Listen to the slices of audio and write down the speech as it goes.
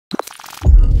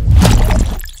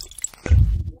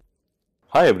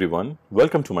Hi everyone,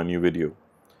 welcome to my new video.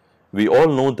 We all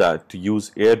know that to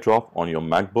use AirDrop on your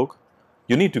MacBook,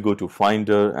 you need to go to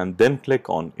Finder and then click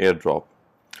on AirDrop.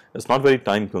 It's not very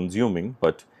time consuming,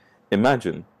 but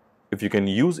imagine if you can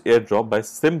use AirDrop by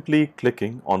simply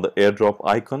clicking on the AirDrop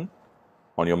icon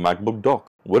on your MacBook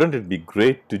Dock. Wouldn't it be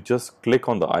great to just click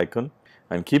on the icon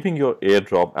and keeping your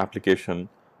AirDrop application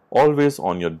always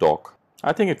on your dock?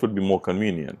 I think it would be more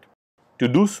convenient. To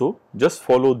do so, just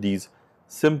follow these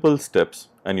simple steps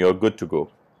and you're good to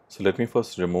go. So let me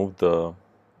first remove the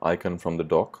icon from the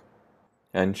dock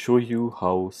and show you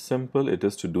how simple it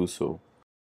is to do so.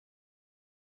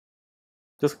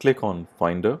 Just click on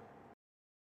Finder.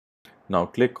 Now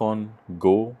click on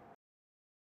Go.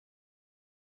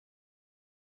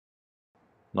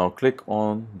 Now click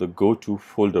on the Go to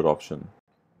Folder option.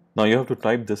 Now you have to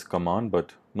type this command,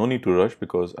 but no need to rush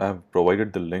because I have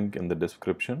provided the link in the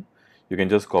description. You can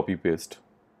just copy paste.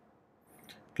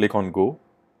 Click on Go.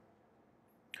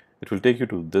 It will take you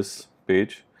to this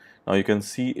page. Now you can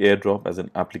see AirDrop as an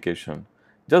application.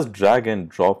 Just drag and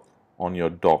drop on your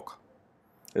dock.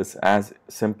 It's as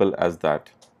simple as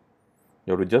that.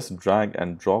 You have to just drag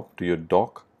and drop to your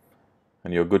dock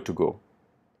and you're good to go.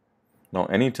 Now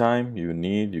anytime you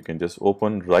need, you can just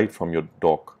open right from your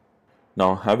dock.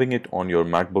 Now having it on your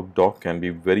MacBook Dock can be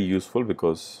very useful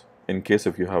because in case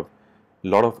if you have a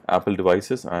lot of Apple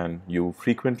devices and you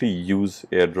frequently use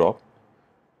AirDrop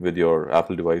with your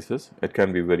Apple devices, it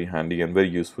can be very handy and very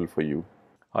useful for you.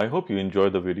 I hope you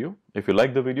enjoyed the video. If you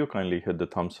like the video, kindly hit the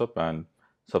thumbs up and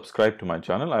subscribe to my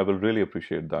channel. I will really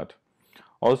appreciate that.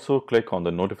 Also click on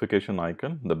the notification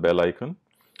icon, the bell icon,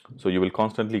 so you will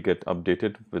constantly get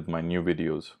updated with my new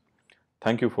videos.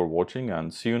 Thank you for watching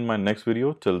and see you in my next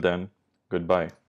video. Till then, goodbye.